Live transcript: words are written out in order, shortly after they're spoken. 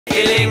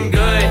Feeling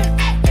good,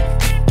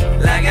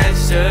 like I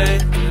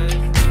should.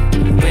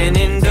 When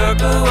in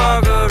dark, I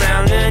walk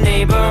around the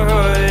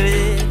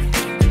neighborhood.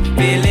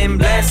 Feeling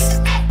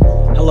blessed.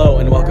 Hello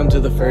and welcome to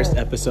the first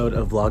episode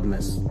of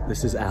Vlogmas.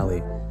 This is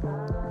Allie.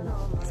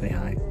 Say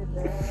hi.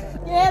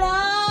 Get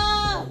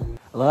up!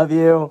 I love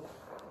you.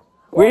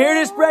 We're here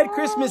to spread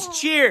Christmas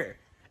cheer.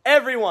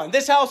 Everyone,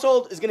 this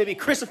household is going to be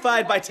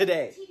Christified by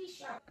today.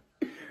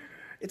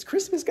 It's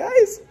Christmas,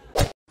 guys.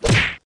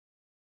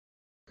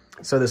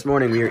 So this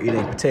morning we are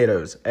eating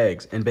potatoes,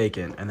 eggs, and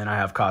bacon, and then I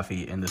have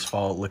coffee in this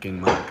fall-looking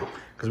mug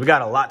because we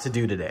got a lot to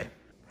do today.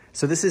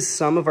 So this is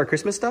some of our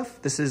Christmas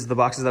stuff. This is the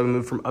boxes that we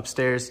moved from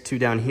upstairs to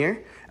down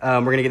here.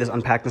 We're gonna get this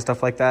unpacked and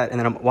stuff like that. And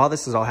then while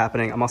this is all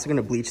happening, I'm also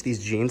gonna bleach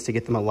these jeans to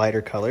get them a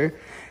lighter color.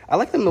 I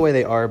like them the way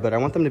they are, but I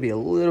want them to be a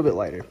little bit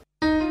lighter.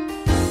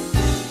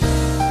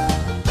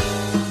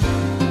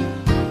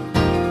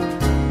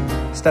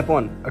 Step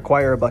 1,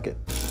 acquire a bucket.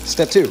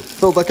 Step 2,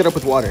 fill a bucket up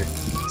with water.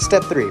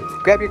 Step 3,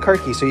 grab your car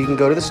key so you can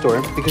go to the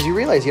store because you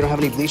realize you don't have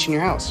any bleach in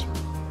your house.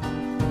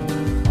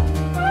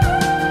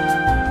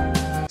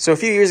 So a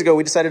few years ago,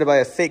 we decided to buy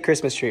a fake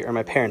Christmas tree, or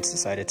my parents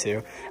decided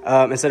to,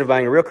 instead of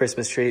buying a real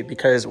Christmas tree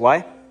because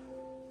why?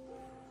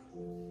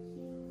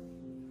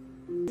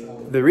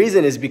 The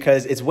reason is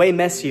because it's way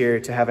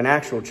messier to have an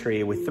actual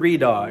tree with 3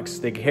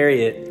 dogs. They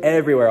carry it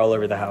everywhere all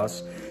over the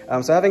house.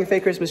 So having a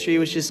fake Christmas tree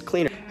was just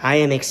cleaner. I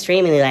am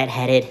extremely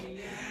lightheaded.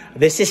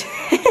 This is...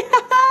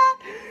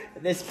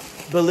 This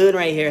balloon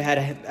right here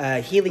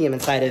had helium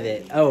inside of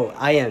it. Oh,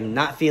 I am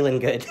not feeling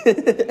good.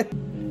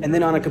 And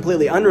then on a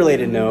completely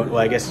unrelated note, well,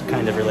 I guess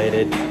kind of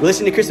related, we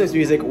listen to Christmas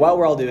music while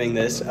we're all doing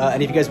this.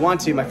 And if you guys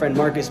want to, my friend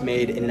Marcus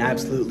made an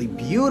absolutely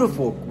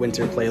beautiful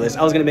winter playlist.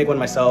 I was gonna make one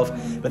myself,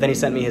 but then he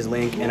sent me his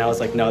link and I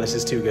was like, no, this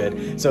is too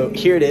good. So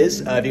here it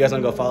is. If you guys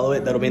wanna go follow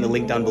it, that'll be in the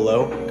link down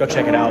below. Go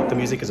check it out. The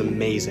music is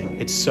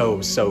amazing. It's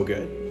so, so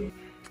good.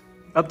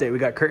 Update, we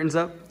got curtains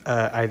up,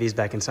 Ivy's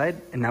back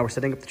inside, and now we're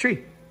setting up the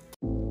tree.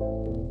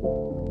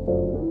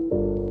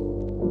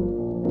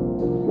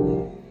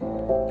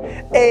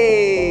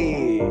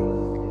 Hey,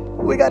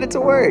 we got it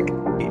to work.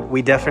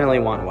 We definitely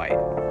want white.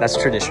 That's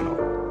traditional.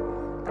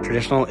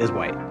 Traditional is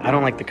white. I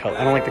don't like the color.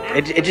 I don't like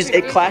the,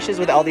 it clashes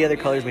with all the other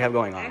colors we have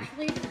going on.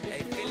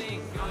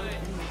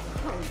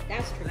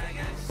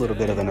 A little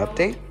bit of an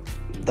update.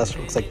 That's what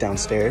it looks like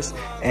downstairs.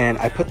 And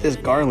I put this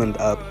garland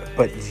up,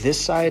 but this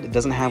side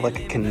doesn't have like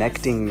a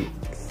connecting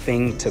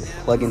thing to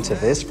plug into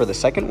this for the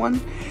second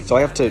one. So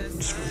I have to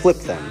flip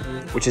them,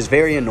 which is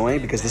very annoying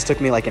because this took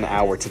me like an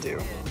hour to do.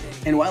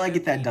 And while I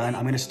get that done,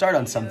 I'm gonna start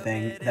on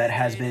something that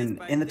has been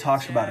in the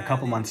talks for about a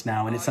couple months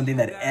now, and it's something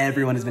that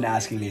everyone has been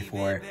asking me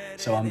for.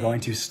 So I'm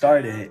going to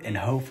start it and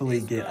hopefully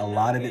get a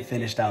lot of it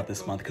finished out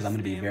this month because I'm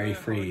gonna be very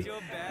free.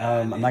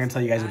 I'm not gonna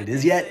tell you guys what it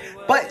is yet,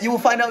 but you will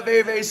find out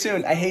very, very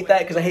soon. I hate that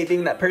because I hate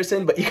being that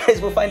person, but you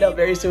guys will find out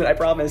very soon, I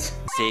promise.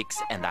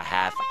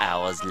 6.5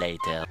 hours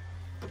later.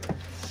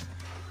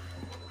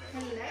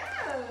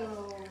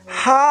 Hello.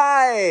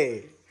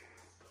 Hi!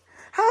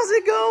 How's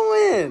it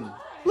going?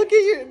 Look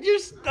at your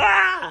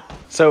ah!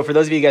 So for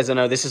those of you guys that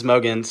don't know, this is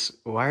Mogan's.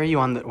 Why are you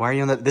on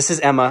the this is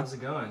Emma. How's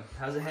it going?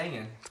 How's it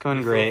hanging? It's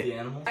going great.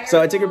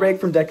 So I took a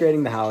break from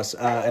decorating the house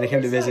and I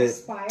came to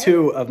visit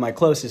 2 of my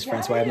closest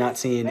friends who I have not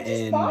seen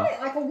in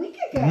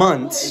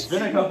months. It's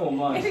been a couple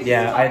months.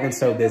 Yeah, I've been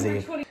so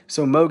busy.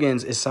 So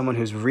Mogan's is someone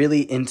who's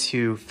really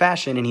into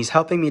fashion and he's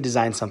helping me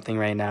design something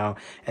right now.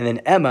 And then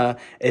Emma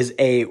is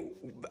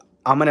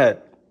I'm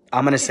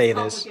gonna say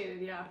this.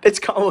 It's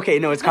okay.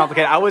 No, it's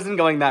complicated. I wasn't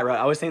going that route.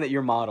 I was saying that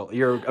you're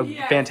a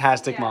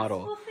fantastic model.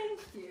 Well, thank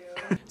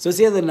you. So it's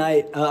the end of the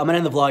night. I'm gonna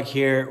end the vlog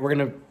here. We're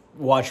gonna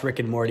watch Rick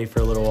and Morty for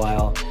a little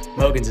while.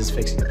 Mogan's is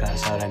fixing to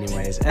pass out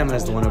anyways.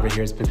 Emma's the one over here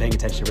who's been paying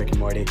attention to Rick and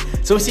Morty.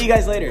 So we'll see you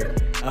guys later.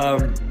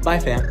 Bye,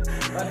 fam.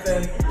 Bye,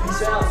 fam.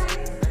 Peace out.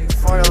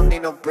 I don't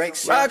need no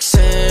breaks.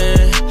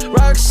 Roxanne,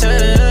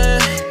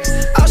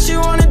 all she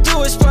wanna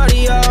do is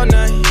party all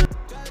night.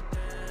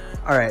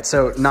 All right,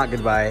 so not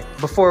goodbye.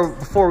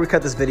 Before we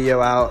cut this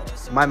video out,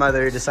 my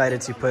mother decided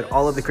to put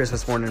all of the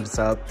Christmas ornaments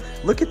up.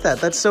 Look at that,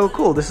 that's so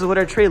cool. This is what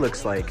our tree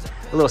looks like.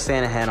 A little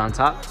Santa hat on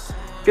top.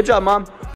 Good job, Mom.